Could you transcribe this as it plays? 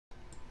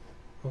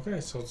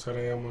Okay, so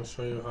today I'm going to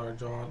show you how to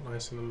draw an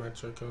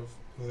isometric of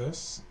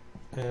this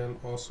and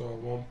also a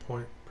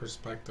 1-point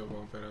perspective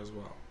of it as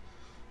well.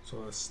 So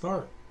let's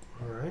start.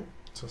 Alright,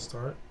 to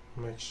start,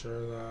 make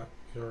sure that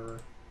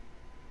your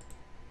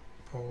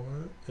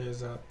polar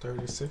is at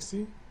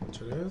 3060,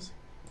 which it is.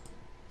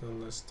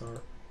 Then let's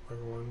start by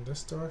going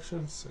this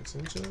direction, 6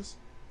 inches.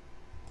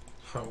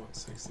 I want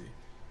 60.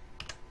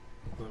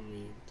 Let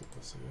me do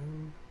this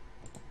again.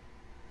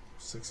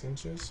 6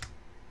 inches.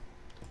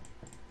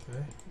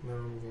 Okay, now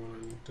I'm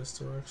going in this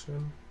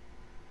direction,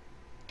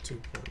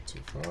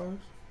 2.25.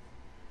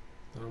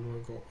 Then I'm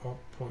going to go up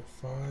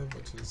 0.5,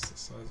 which is the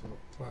size of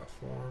a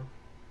platform.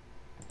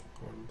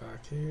 Going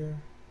back here,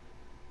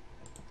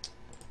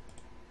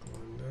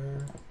 going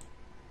there.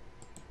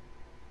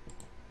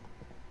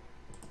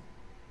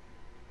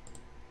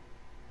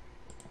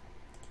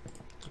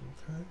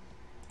 Okay,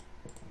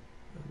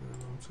 and then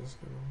I'm just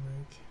going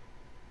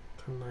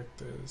to connect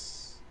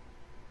this.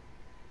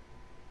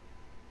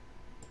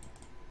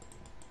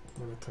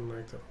 I'm going to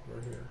connect it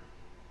over here.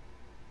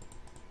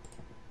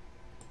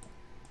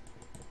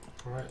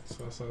 Alright,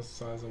 so that's the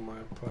size of my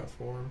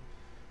platform.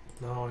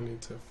 Now I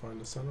need to find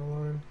the center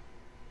line,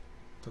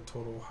 the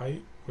total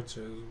height, which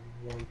is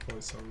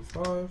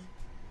 1.75.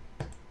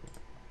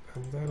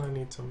 And then I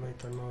need to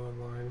make another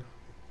line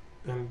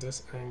in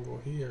this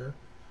angle here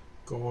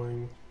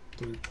going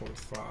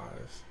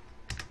 3.5.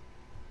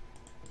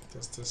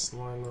 Because this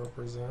line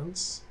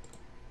represents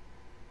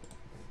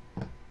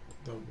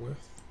the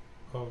width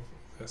of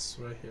this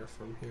right here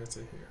from here to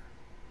here.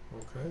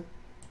 Okay?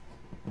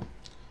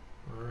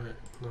 Alright,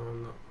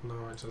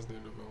 now I just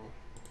need to go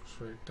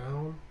straight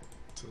down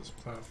to this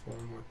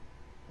platform with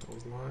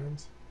those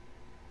lines.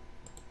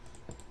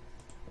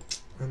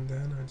 And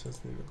then I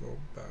just need to go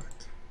back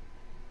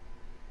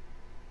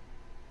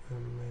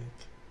and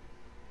make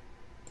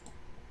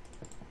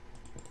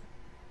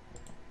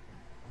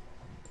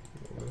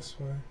go this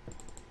way.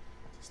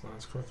 This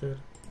line's crooked.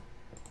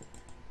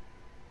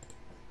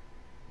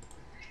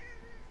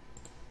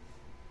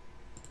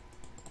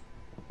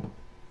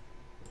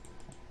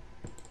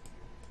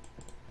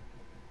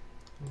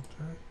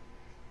 Okay.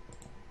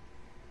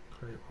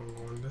 Create one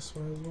going this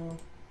way as well.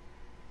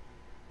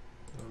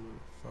 Then I'm going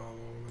to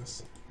follow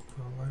this,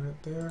 highlight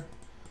it there,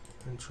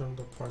 and trim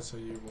the parts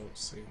that you won't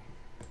see.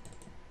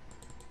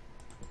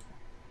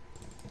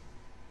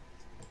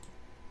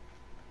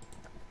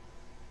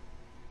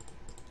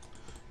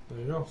 There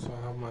you go. So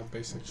I have my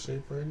basic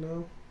shape right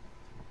now.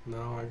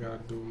 Now I gotta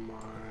do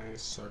my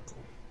circle.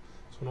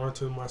 So in order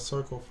to do my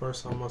circle,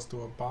 first I must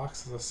do a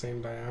box of the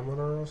same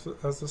diameter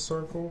as the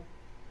circle.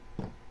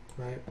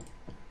 Right,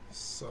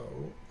 so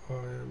I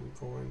am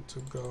going to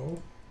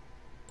go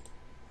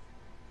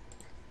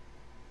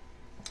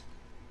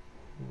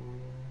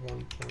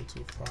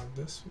 1.25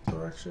 this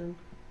direction,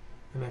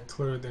 and I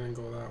clearly didn't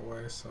go that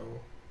way, so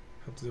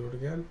I have to do it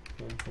again.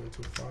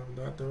 1.25 in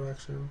that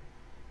direction,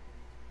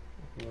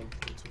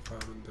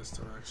 1.25 in this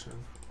direction.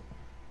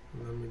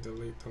 And let me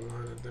delete the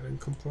line that didn't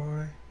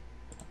comply,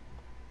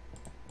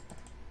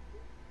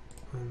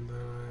 and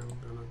then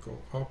I'm gonna go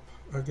up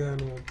again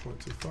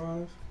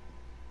 1.25.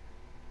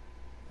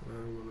 And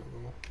I'm going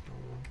to go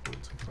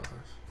 1.25.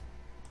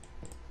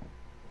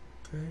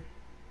 Okay.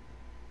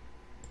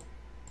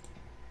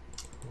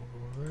 I'll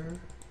go there.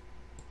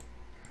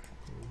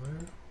 Go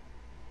there.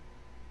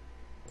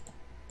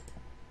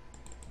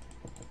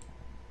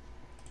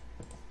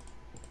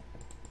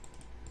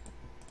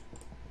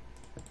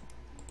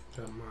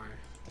 Got my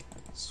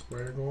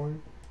square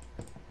going.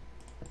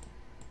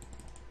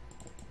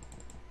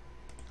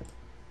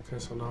 Okay,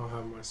 so now I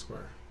have my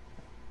square.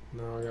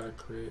 Now I gotta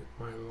create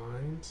my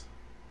lines.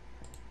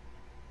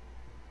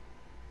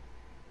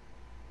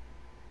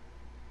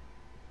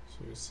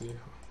 So you see, I'm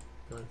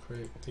going to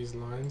create these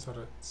lines at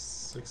a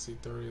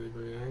 60-30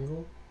 degree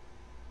angle,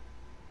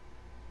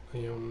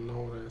 and you'll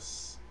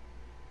notice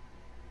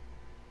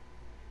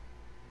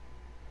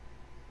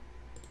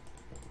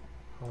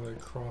how they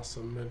cross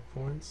the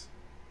midpoints.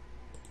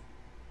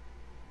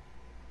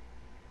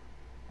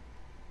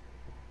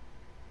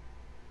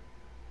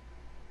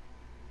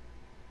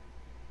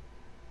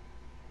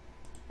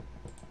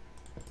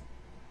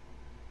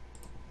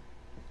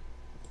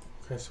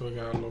 Okay, so we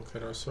gotta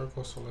locate our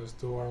circle, so let's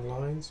do our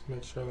lines.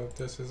 Make sure that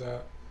this is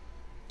at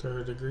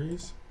 30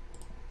 degrees.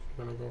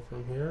 We're gonna go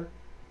from here,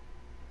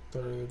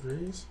 30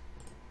 degrees.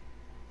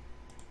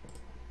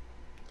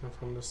 Then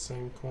from the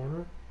same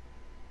corner,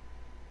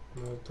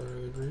 another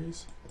 30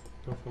 degrees.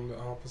 Then from the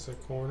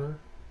opposite corner,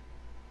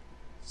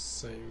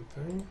 same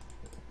thing.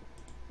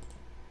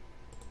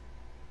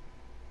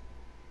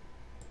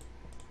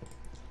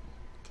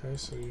 Okay,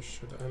 so you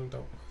should end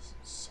up with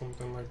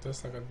something like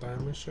this, like a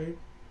diamond shape.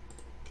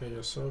 Okay,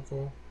 your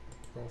circle,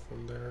 go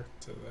from there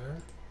to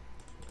there.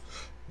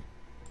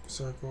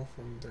 Circle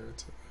from there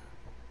to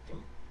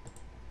there.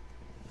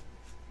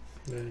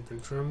 Then you can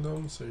trim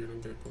them so you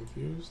don't get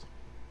confused.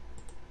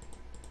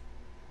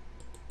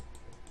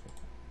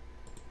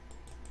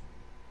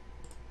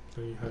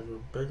 Then you have your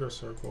bigger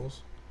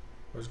circles,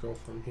 which go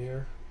from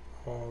here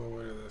all the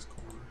way to this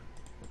corner.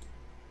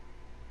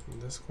 from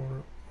this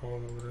corner all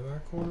the way to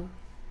that corner.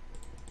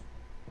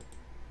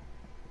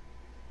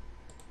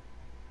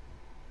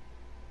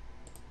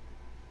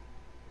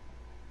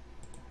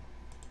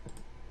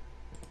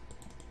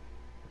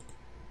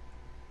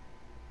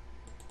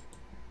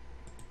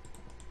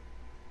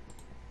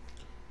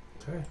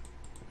 Okay,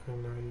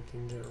 and now you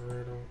can get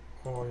rid of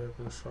all your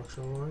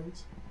construction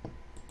lines.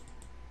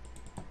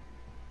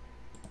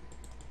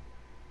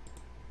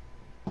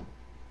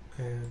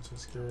 And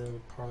just get rid of the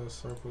part of the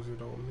circles you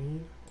don't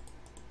need.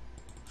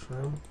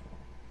 Trim.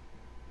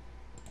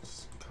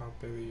 Just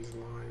copy these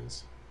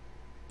lines.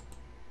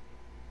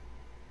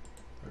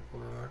 That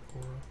corner, that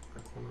corner,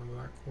 that corner,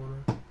 that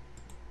corner.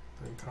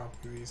 Then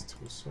copy these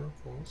two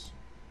circles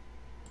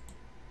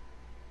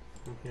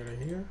from here to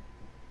here.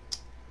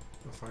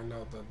 You'll find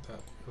out that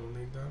you don't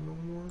need that no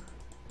more.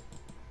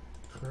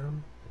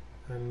 Trim.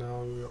 And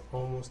now we're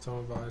almost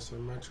done with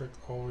isometric.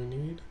 All we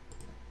need,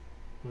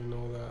 we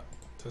know that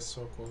this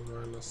circle is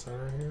right in the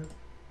center here.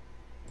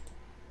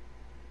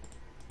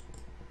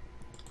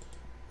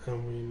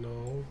 And we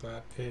know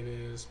that it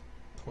is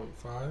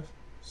 0.5.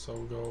 So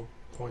we'll go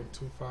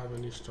 0.25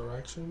 in each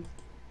direction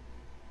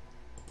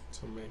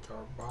to make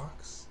our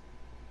box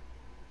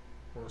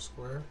or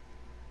square.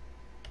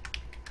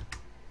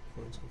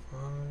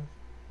 0.25.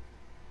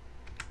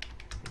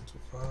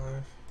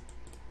 0.25.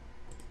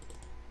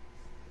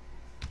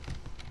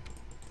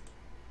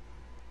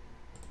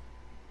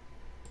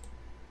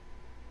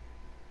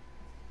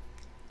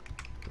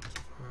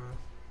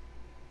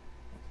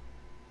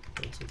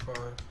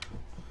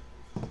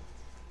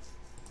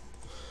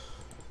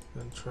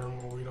 Then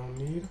trim what we don't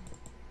need.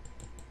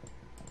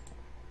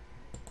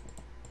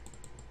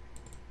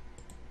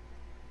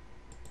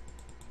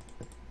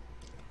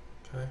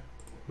 Okay,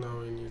 now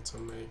we need to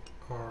make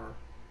our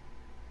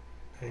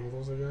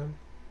angles again.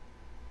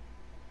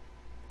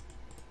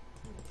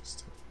 Just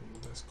start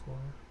from this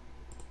corner,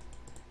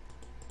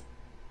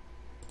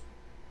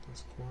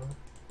 this corner,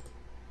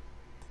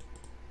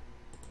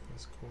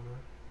 this corner,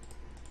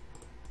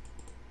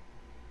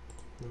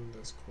 and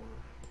this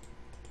corner.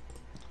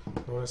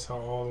 Notice how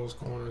all those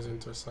corners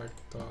intersect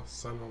the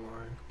center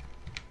line,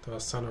 the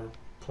center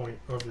point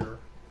of your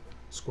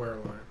square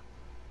line.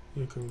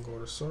 You can go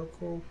to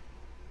circle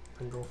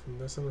and go from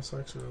this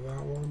intersection to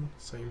that one.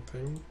 Same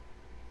thing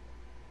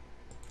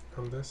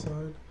on this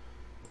side.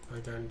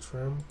 Again,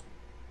 trim.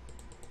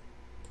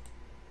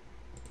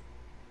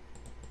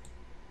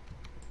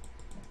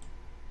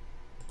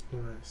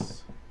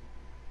 Nice.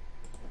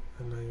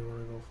 And then you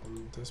want to go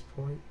from this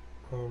point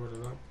all over to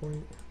that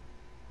point.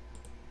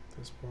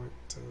 This point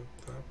to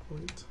that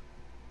point.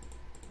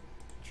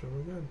 Trim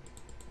again.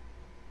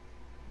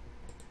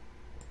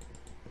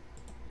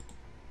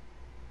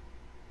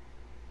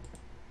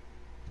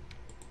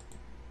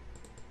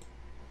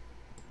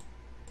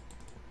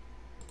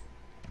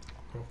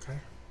 Okay.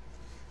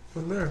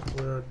 From there,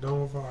 we're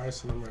done with our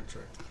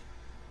isometric.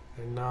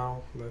 And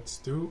now let's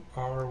do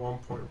our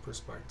 1-point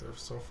perspective.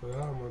 So for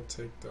that, I'm going to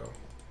take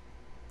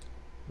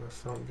my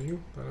front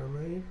view that I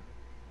made.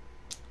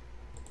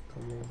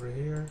 Come over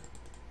here.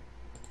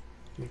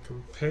 You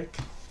can pick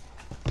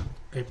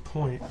a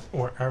point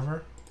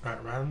wherever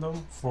at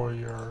random for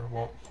your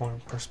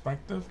 1-point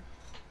perspective,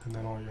 and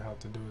then all you have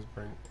to do is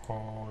bring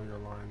all your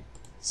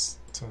lines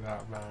to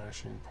that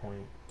vanishing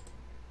point.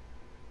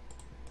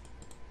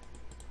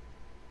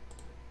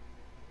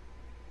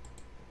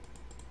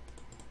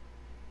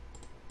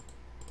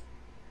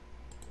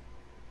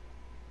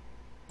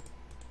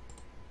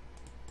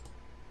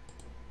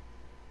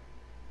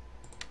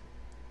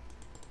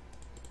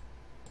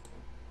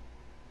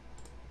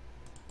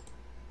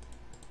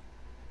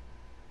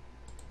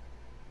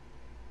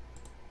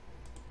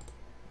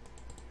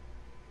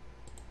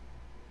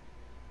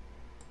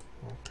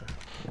 Okay.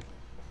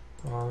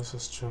 Let's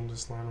just trim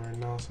this line right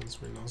now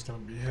since we know it's going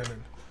to be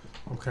hidden.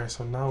 Okay,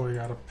 so now we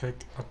got to pick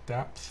a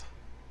depth.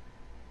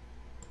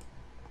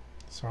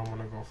 So I'm going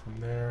to go from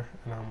there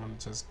and I'm going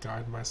to just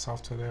guide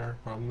myself to there.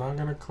 But I'm not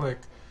going to click.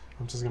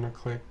 I'm just going to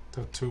click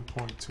the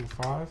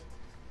 2.25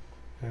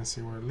 and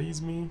see where it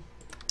leads me.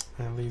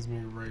 And it leads me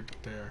right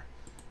there.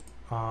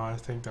 I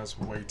think that's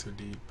way too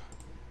deep.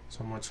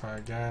 So I'm going to try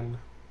again.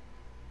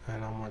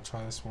 And I'm going to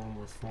try this one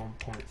with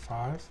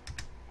 1.5.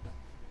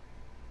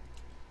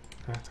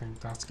 I think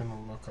that's going to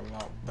look a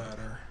lot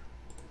better.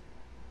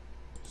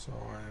 So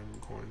I am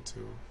going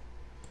to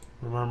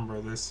remember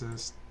this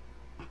is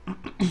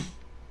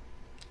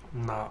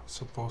not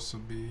supposed to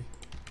be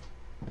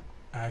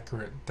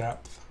accurate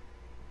depth.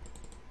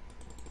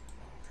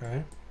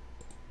 Okay?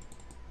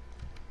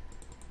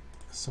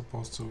 It's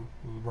supposed to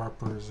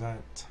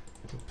represent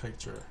the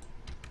picture,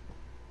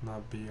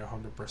 not be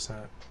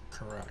 100%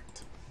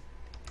 correct.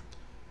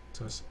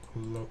 Just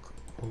look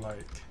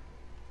like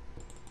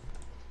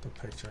the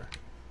picture.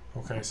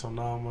 Okay, so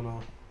now I'm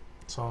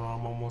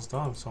almost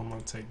done. So I'm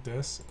gonna take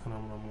this and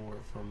I'm gonna move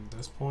it from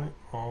this point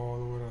all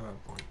the way to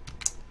that point.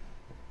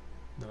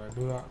 Did I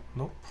do that?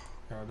 Nope.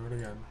 Gotta do it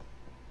again.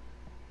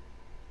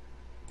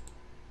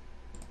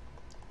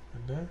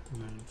 Right there,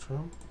 and then you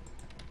trim.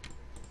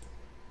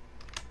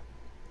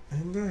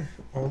 And there,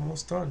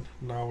 almost done.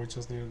 Now we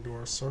just need to do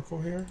our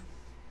circle here.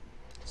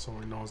 So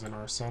we know it's in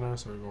our center,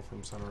 so we go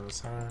from center to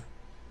center,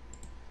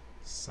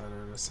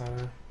 center to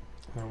center.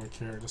 And we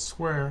create a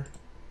square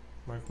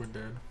like we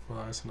did for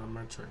the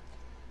isometric,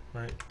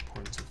 right?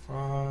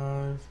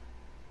 0.25,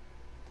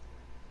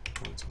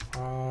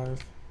 0.25.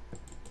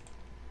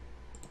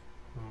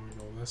 And we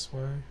go this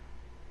way,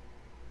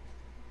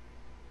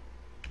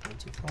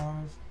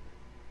 0.25,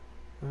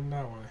 and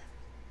that way,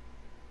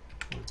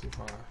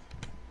 0.25.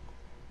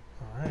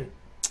 Alright,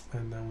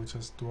 and then we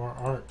just do our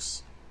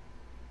arcs.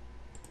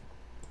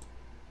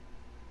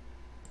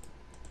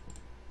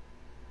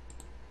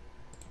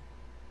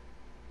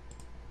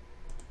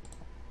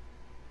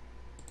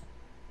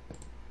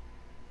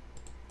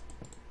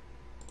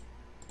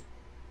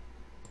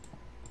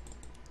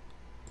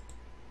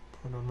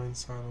 Put them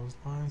inside those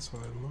lines so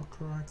they look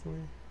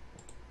correctly.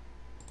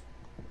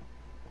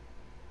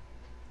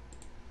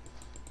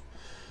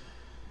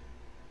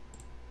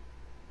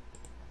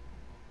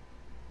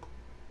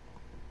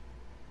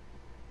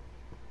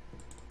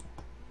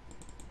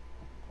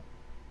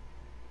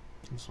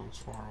 This one's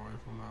far away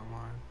from that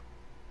line.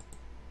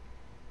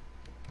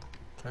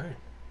 Okay.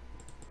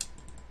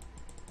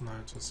 Now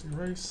just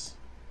erase.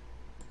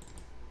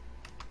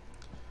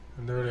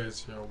 And there it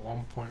is, your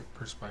 1-point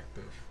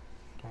perspective.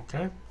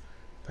 Okay?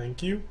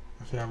 Thank you.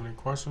 If you have any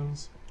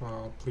questions,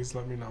 please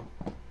let me know.